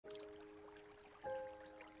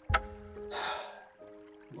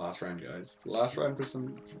Last round, guys. Last round for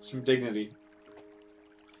some dignity.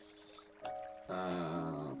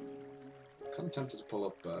 Kind of tempted to pull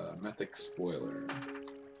up Mythic Spoiler.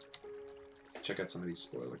 Check out some of these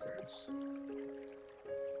spoiler cards.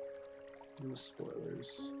 No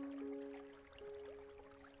spoilers.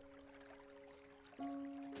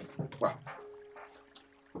 Wow.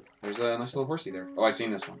 There's a nice little horsey there. Oh, I seen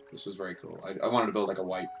this one. This was very cool. I wanted to build like a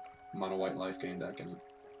white, mono-white life gain deck in it.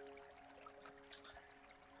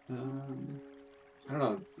 I don't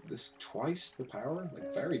know, this twice the power?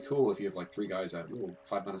 Like, very cool if you have like 3 guys out. Ooh,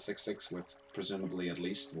 5 mana 6/6 with presumably at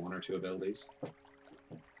least 1 or 2 abilities.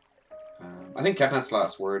 I think Kevnat's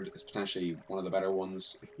Last Word is potentially one of the better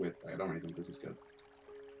ones with... I don't really think this is good.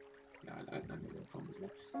 Yeah, I knew that problem was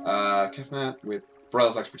there. Kevnat with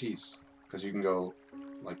Broyle's Expertise. Because you can go,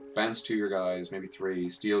 like, bounce 2 your guys, maybe 3,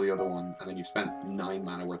 steal the other one, and then you've spent 9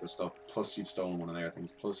 mana worth of stuff, plus you've stolen one of their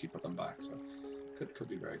things, plus you put them back, so... Could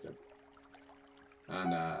be very good.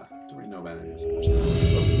 And, don't really know about any of this other stuff.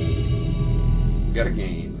 We got a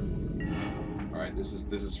game. Alright, this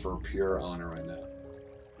is for pure honor right now.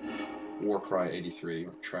 Warcry 83,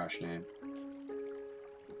 trash name.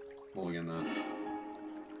 Mulligan that.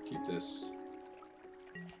 Keep this.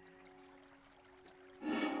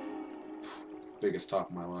 Biggest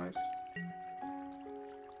top of my life.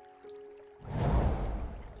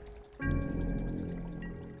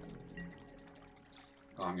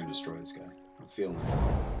 Oh, I'm gonna destroy this guy. I'm feeling it.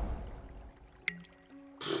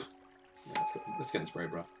 Yeah, let's get in spray,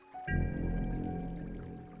 bro.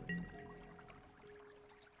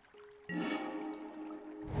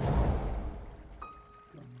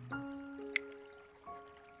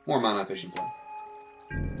 More mana efficient play.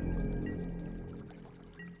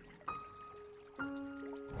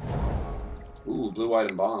 Ooh, blue, white,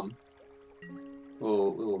 and bomb.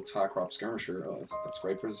 Little attack crop skirmisher. Oh, that's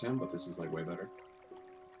great for him, but this is like way better.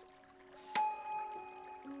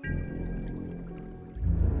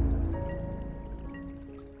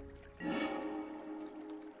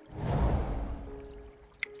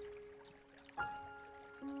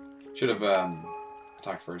 Should have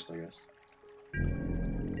attacked first, I guess.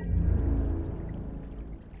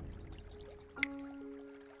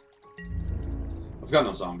 I've got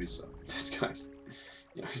no zombies, so this guy's,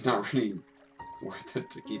 you know, he's not really worth it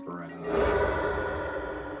to keep around.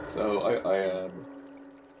 So I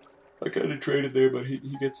kind of traded there, but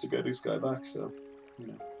he gets to get his guy back. So you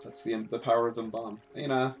know, that's the power of them bomb. You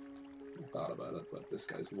know, I thought about it, but this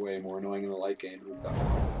guy's way more annoying in the late game. We've got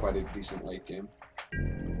quite a decent late game.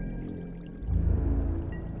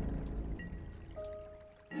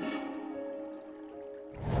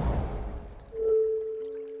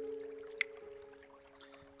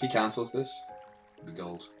 If he cancels this, it'll be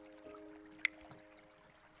gold.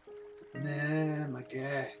 Nah, my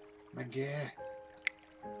guy.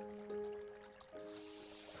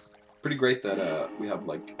 Pretty great that we have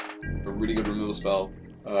like a really good removal spell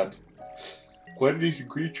and quite a decent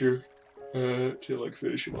creature to like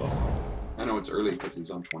finish him off. I know it's early because he's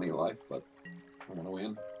on 20 life, but I want to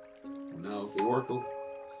win. Oh no, the Oracle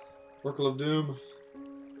of Doom.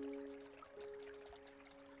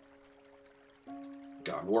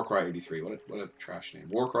 God, Warcry 83, what a trash name.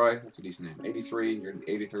 Warcry, that's a decent name. 83, you're the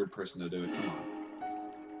 83rd person to do it, come on.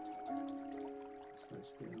 What's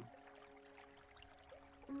this do?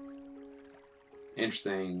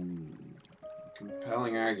 Interesting.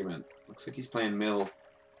 Compelling argument. Looks like he's playing mill.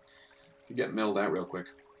 Could get milled out real quick.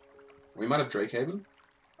 We might have Drake Haven.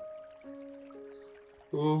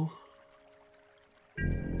 Oh.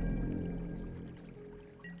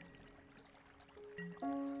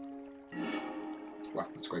 Wow,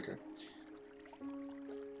 that's a great card.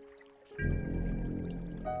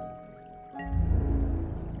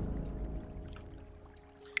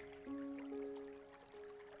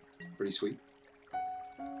 Pretty sweet.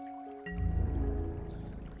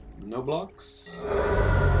 No blocks.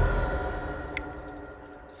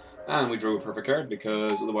 And we drew a perfect card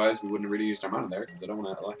because otherwise we wouldn't have really used our mana there because I don't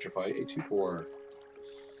want to electrify a 2/4.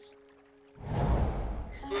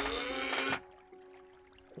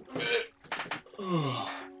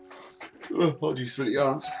 Apologies for the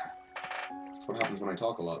yawns. That's what happens when I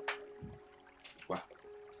talk a lot. Wow.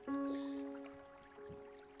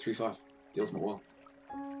 3/5. The ultimate wall.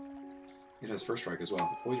 It has first strike as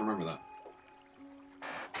well. Always remember that.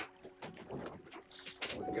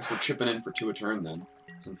 I guess we're chipping in for 2 a turn then.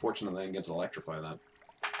 It's unfortunate that I didn't get to electrify that.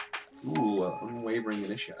 Ooh, unwavering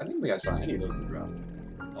initiate. I didn't think I saw any of those in the draft.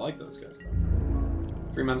 I like those guys though.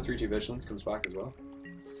 3 mana 3/2 vigilance comes back as well.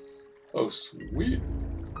 Oh sweet.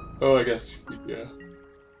 Oh, I guess, yeah.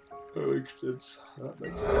 That makes sense. That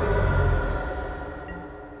makes sense.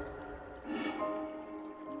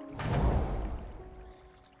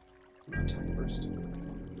 first.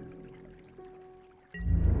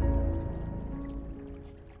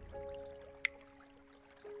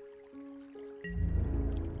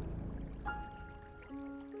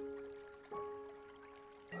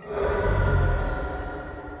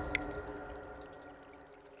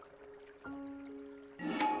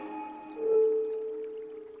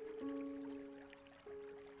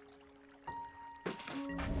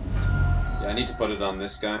 Yeah, I need to put it on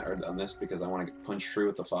this guy, or on this, because I want to get punched through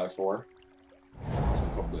with the 5-4. So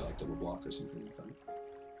probably like double block or something like that.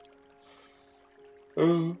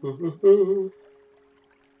 Oh,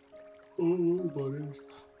 buddies.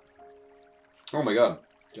 Oh my god.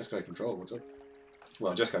 Just got control, what's up?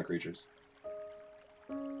 Well, just got creatures.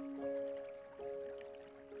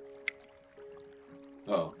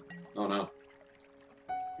 Oh. Oh no.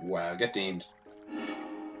 Wow, get deemed.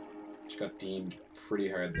 Just got deemed pretty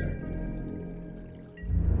hard there.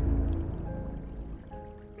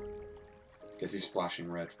 Guess he's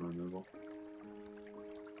splashing red for removal.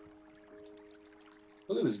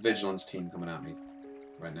 Look at this Vigilance team coming at me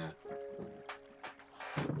right now.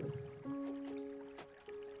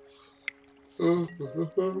 Oh,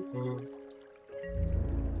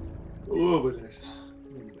 but nice.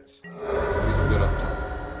 Look at this. He's so good off the top.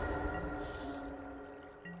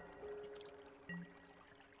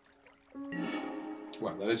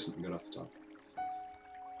 Wow, that is something good off the top.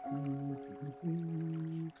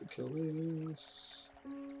 Could kill this.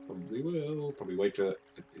 Probably will. Probably wait till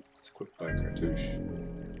it's equipped by a cartouche.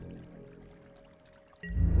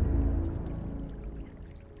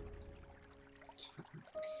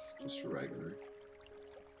 Just regular.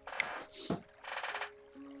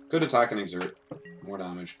 Could attack and exert more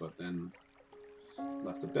damage, but then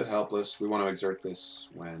left a bit helpless. We want to exert this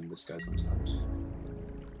when this guy's untapped.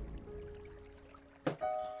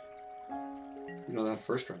 You know that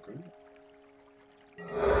first strike, right?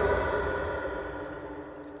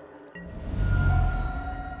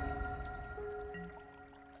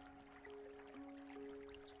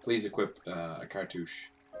 Please equip a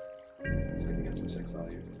cartouche so I can get some sick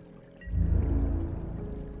value.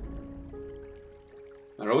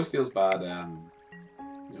 And it always feels bad,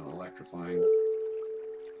 you know, electrifying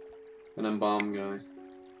an embalm guy.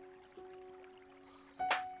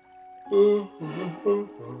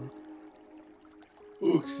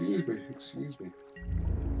 Oh, excuse me, excuse me.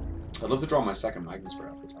 I'd love to draw my second Magnus Spray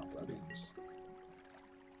off the top, that'd be nice.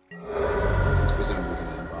 This is presumably going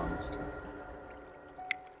to embalm this guy.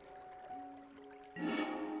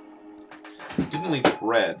 He didn't leave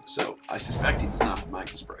red, so I suspect he does not have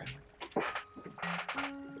Magnus Spray.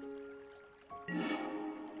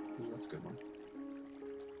 Ooh, that's a good one.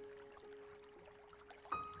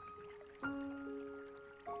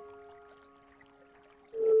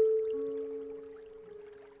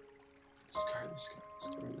 Discard this guy,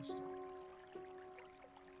 discard this guy.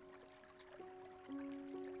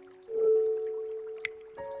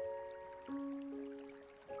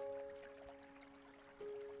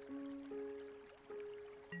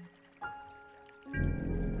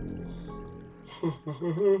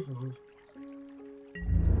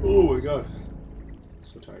 Oh my god.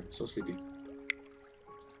 So tired, so sleepy.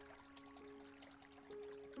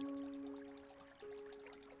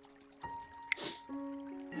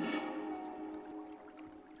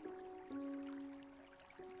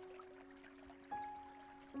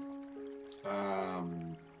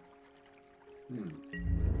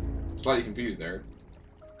 Slightly confused there.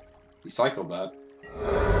 He cycled that. Could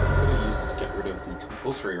have used it to get rid of the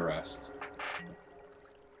compulsory arrest.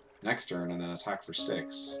 Next turn, and then attack for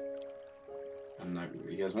 6. And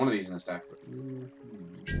he has one of these in his stack. But,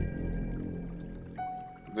 interesting.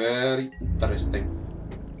 Very interesting.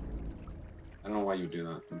 I don't know why you would do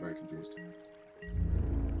that. I'm very confused.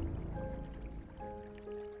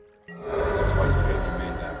 That's why you put it in your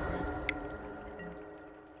main deck, right?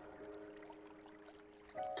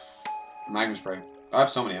 Magnus Spray. I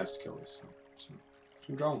have so many heads to kill this. So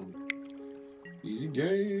I'm drawing. Easy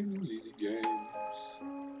games, easy games.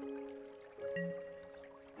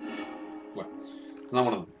 Well, it's not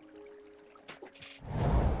one of them.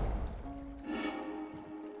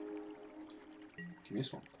 Give me a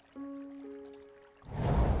swamp.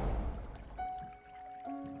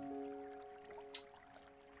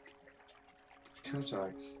 Can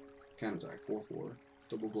attack. Can attack. 4/4.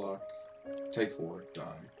 Double block. Take 4.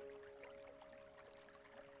 Die.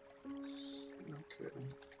 Okay.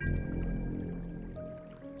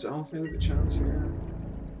 Don't think we have a chance here.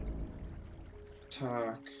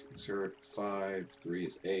 Attack. Exert 5. 3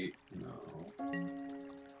 is 8. No. I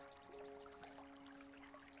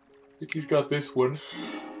think he's got this one.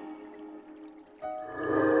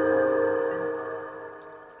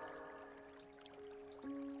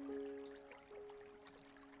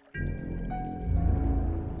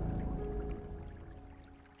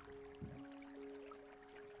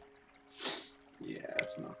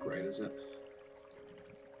 That's not great, is it?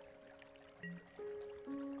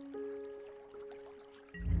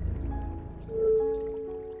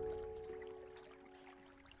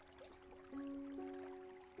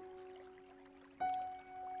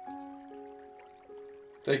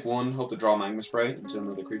 Take one, hope to draw Magma Spray into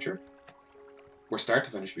another creature. Or start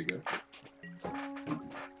to finish would be good.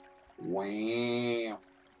 Wow.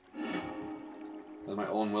 That's my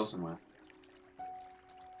Owen Wilson one.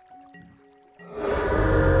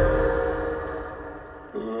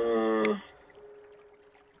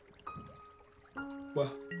 What?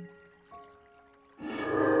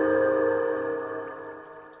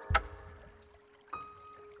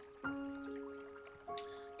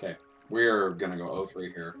 Okay, we're gonna go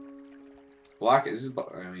 0-3 here. Black is,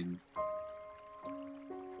 I mean,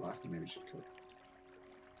 black maybe should kill.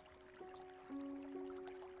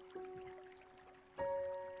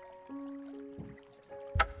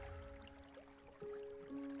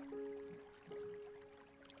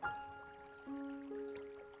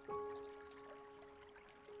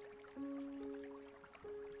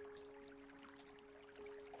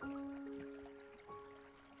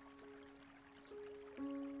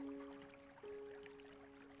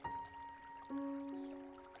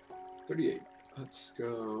 Let's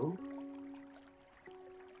go.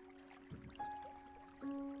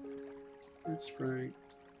 Good spray.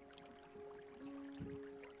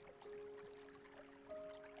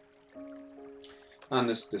 And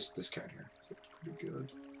this card here. So it's pretty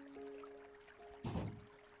good.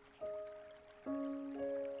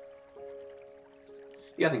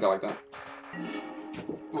 Yeah, I think I like that.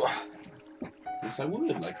 Yes, I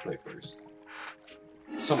would like play first.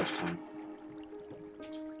 So much time.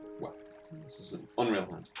 Well, this is an unreal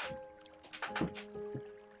hand.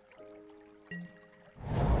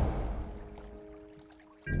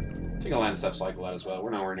 Take a land step cycle that as well.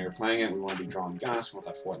 We're nowhere near playing it. We want to be drawing gas. We want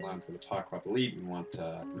that fourth land for the top crop elite. We want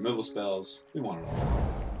removal spells. We want it all.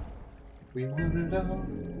 We want it all.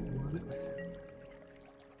 We want it all.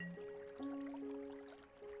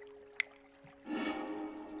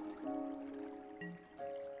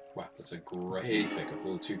 Wow, that's a great pickup. A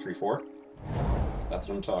little 2-3-4. That's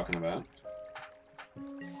what I'm talking about.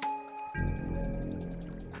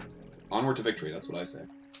 Onward to victory, that's what I say.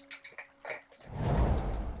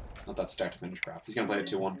 Not that start to finish crap. He's gonna play a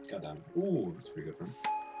 2-1. God damn it. Ooh, that's pretty good for him.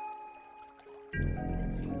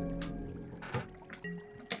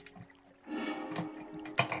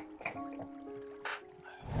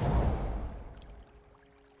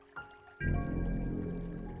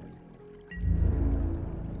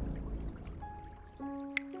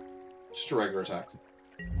 Just a regular attack.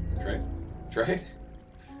 Trade? Trade?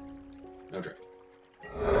 No trade.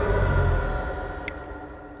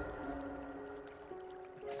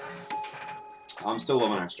 I'm still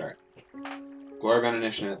loving our start. Glorybound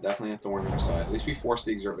Initiate, definitely a thorn in our side. At least we force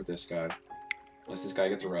the exert with this guy. Unless this guy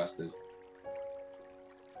gets arrested.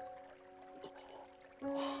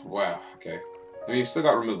 Wow, okay. I mean, we've still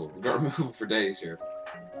got removal. We've got removal for days here.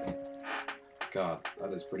 God,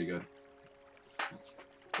 that is pretty good.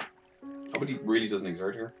 But he really doesn't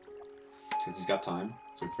exert here. Because he's got time.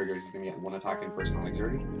 So he figures he's going to get one attack in first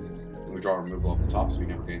non-exerting. And we draw removal off the top so he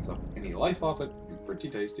never gains up any life off it. Pretty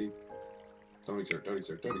tasty. Don't exert, don't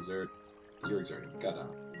exert, don't exert. You're exerting. God damn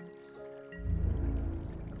it.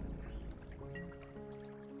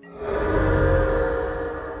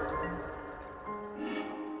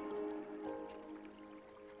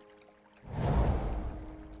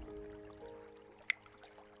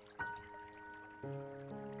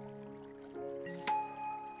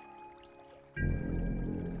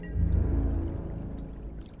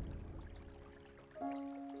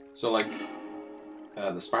 So like,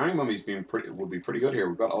 the sparring mummy's being would be pretty good here.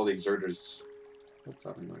 We've got all the exerters. What's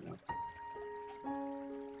happening right now?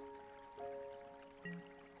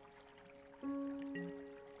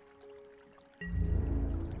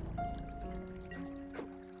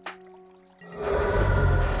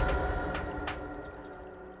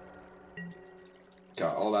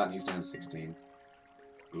 Got all that and he's down to 16.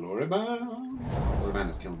 Glorybound! Glorybound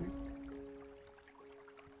is killing me.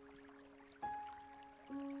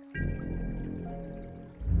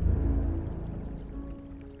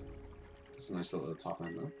 It's a nice little top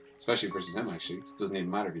end though. Especially versus him actually. It doesn't even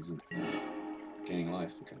matter if he's gaining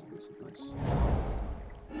life. Okay, this is nice.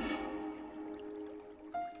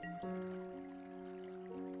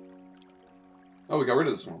 Oh, we got rid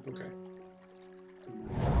of the swamp, okay.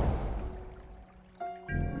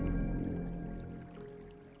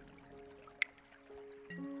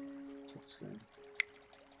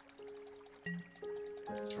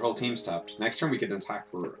 Our whole team's tapped. Next turn we can attack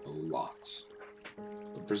for a lot.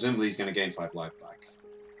 But presumably he's going to gain 5 life back.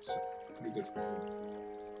 So pretty good for him.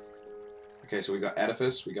 Okay, so we got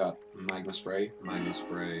Edifice, we got Magma Spray,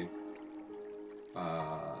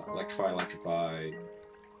 Electrify,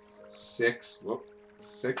 6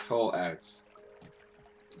 whole outs.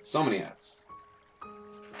 So many outs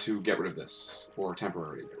to get rid of this, or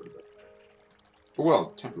temporarily get rid of it. Well,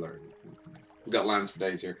 temporarily. We've got lands for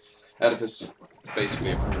days here. Edifice is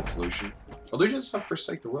basically a permanent solution. Although you just have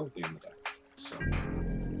Forsake the World at the end of the deck. So,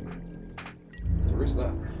 there is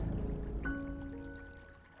that.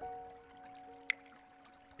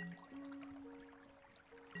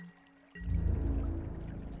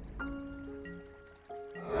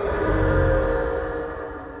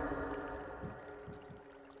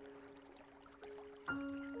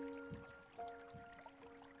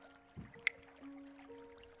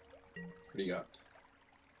 What do you got?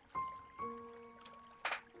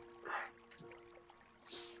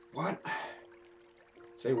 What?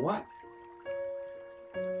 Say what?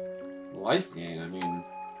 Life gain, I mean...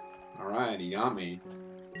 Alright, he got me.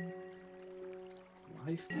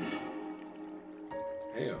 Life gain.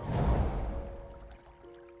 Heyo.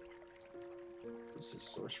 This is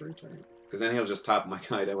sorcery type. Because then he'll just top my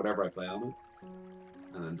guy to whatever I play on it.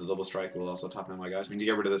 And then the double strike will also top my guys. We need to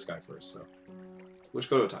get rid of this guy first, so... Which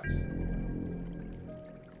go to attacks?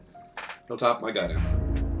 He'll top my guy down.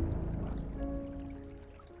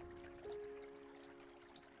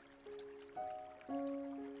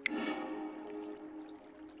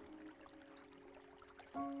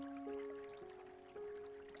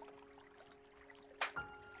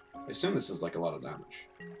 I assume this is like a lot of damage.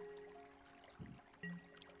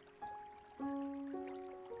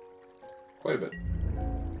 Quite a bit.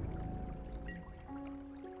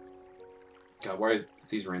 God, why is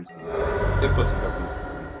these are instant? It puts a couple instant.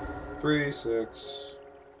 3, 6.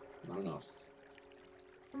 Not enough.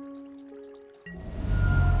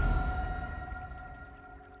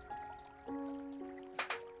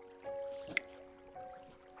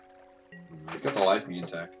 He's got the life me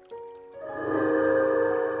attack.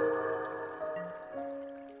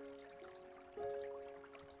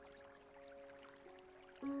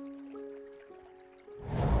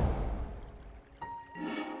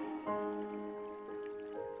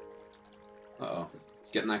 Uh-oh.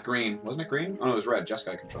 He's getting that green. Wasn't it green? Oh no, it was red.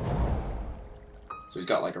 Jeskai control. So he's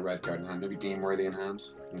got like a red card in hand. Maybe Deem Worthy in hand.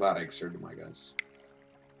 I'm glad I exerted my guys.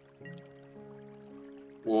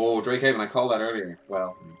 Whoa, Drake Haven, I called that earlier.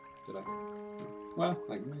 Well, did I? Well,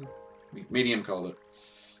 like, medium called it.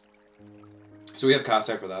 So we have cast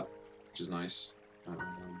out for that, which is nice.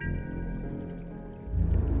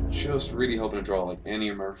 Just really hoping to draw like any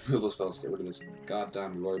of my removal spells to get rid of this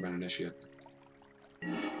goddamn Glorybound Initiate.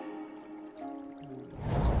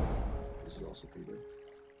 This is also pretty good.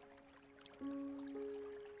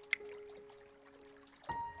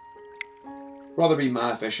 Rather be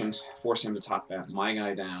mana efficient, force him to top that my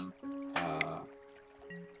guy down.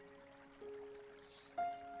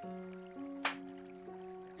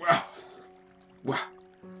 Wow! Wow!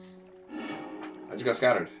 I just got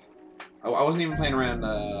scattered. I wasn't even playing around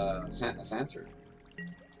Sanser.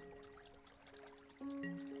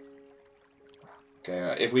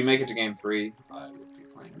 Okay, if we make it to game 3, I would be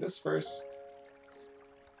playing this first.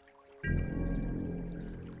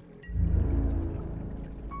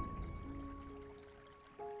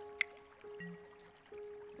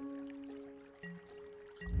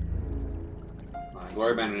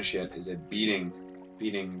 Glorybound Initiate is a beating.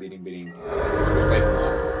 He's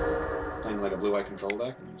playing like a blue-eye control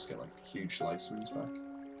deck, and you just get like huge life swings back.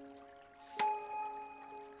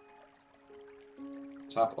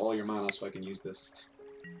 Top all your mana so I can use this.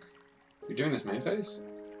 You're doing this main phase?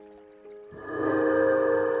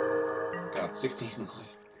 God, 16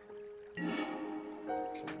 life.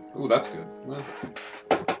 Okay. Ooh, that's good. Well.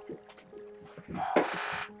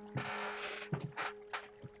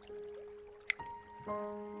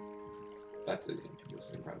 That's it. This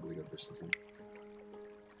is incredibly good versus him.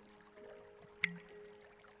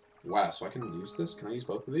 Wow, so I can use this? Can I use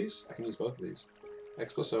both of these? I can use both of these.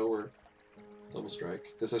 X plus O or double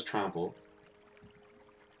strike. This has trample.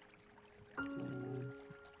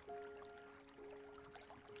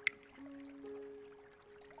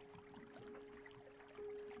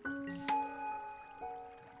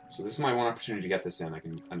 So this is my one opportunity to get this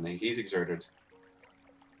in. And he's exerted.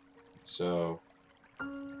 So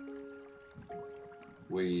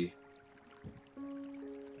we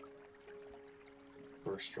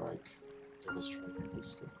first strike, double strike.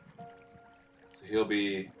 This good. So he'll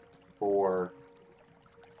be 4.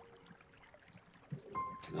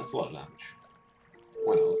 And that's a lot of damage.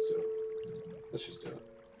 Why not? Let's do it. Let's just do it.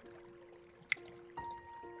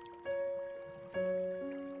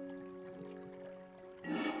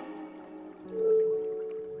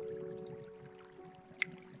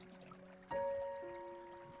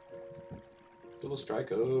 Double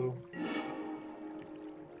strike, oh.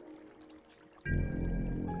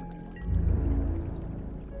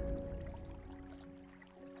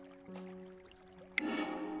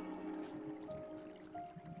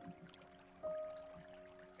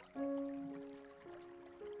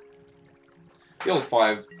 The old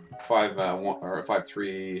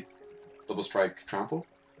 5-3 double strike trample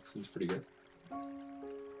seems pretty good.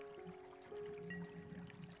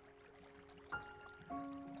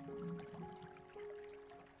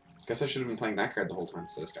 Guess I should have been playing that card the whole time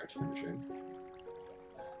instead of start to finish, right?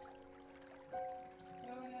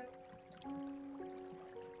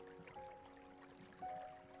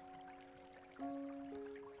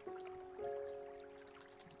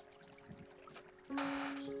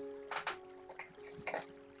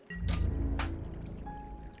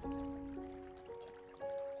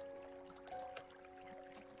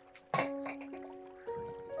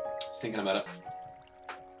 Thinking about it.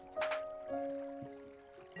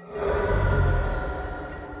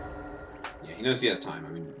 Yeah, he knows he has time. I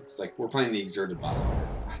mean, it's like we're playing the exerted battle here.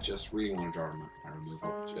 I just really want to draw my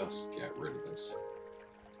removal. Just get rid of this.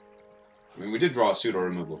 I mean, we did draw a pseudo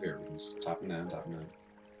removal here. We just tapping down, tapping down.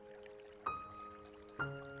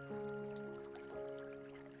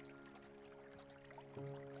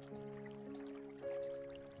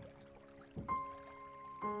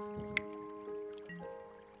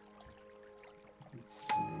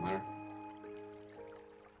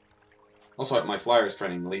 Also, my flyer is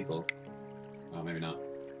trending lethal. Oh, maybe not.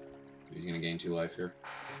 He's gonna gain 2 life here.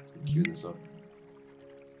 Queue this up.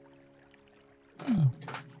 Okay.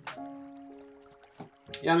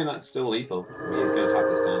 Yeah, I mean, that's still lethal. I mean, he's gonna tap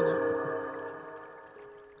this down though.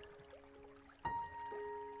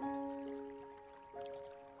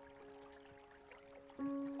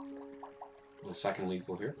 The second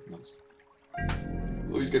lethal here. Nice.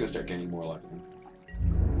 Oh, he's gonna start gaining more life then.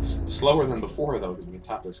 Slower than before though, because we can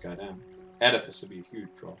tap this guy down. Oedipus would be a huge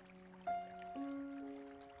draw.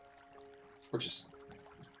 Or just...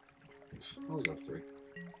 I'll go to 3. Do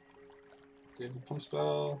you have a pump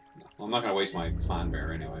spell? No. Well, I'm not going to waste my fan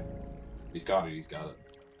bear anyway. He's got it, he's got it.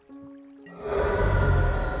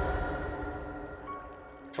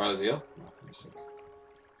 Trial of Zeal? No, I'm sick.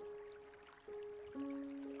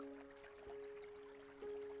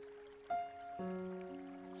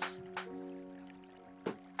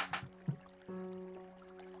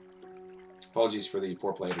 Apologies for the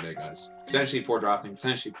poor play today, guys. Potentially poor drafting,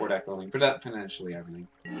 potentially poor deck building, potentially everything.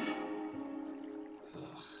 Ugh.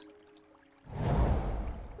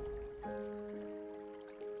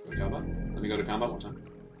 Go to combat? Let me go to combat one time.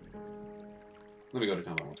 Let me go to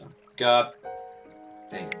combat one time. God.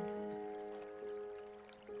 Dang it.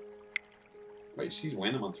 Wait, she's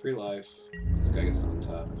winning. I'm on 3 life. This guy gets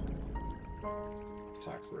untapped.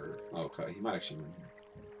 Attack for... Oh, okay, he might actually win here.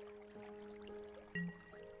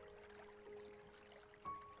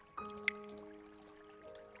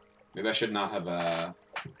 Maybe I should not have,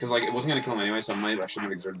 because, like, it wasn't going to kill him anyway, so maybe I shouldn't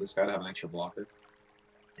have exerted this guy to have an extra blocker.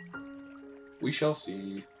 We shall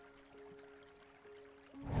see.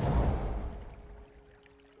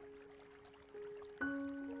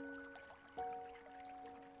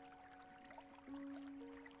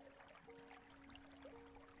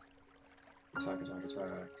 Attack, attack,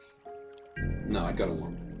 attack. No, I got a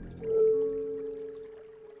 1.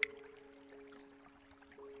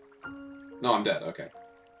 No, I'm dead, okay.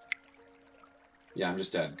 Yeah, I'm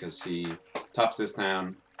just dead, because he tops this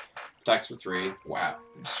down, attacks for 3. Wow,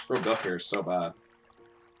 I'm scrubbed up here so bad.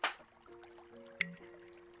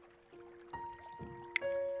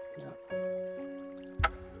 Yeah.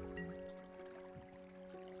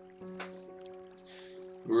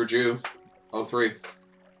 We were due 0-3.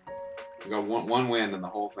 We got one win in the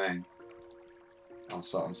whole thing. I'm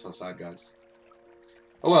so sad, guys.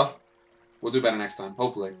 Oh well, we'll do better next time,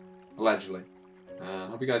 hopefully, allegedly.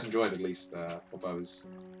 Hope you guys enjoyed at least. Hope I was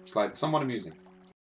somewhat amusing.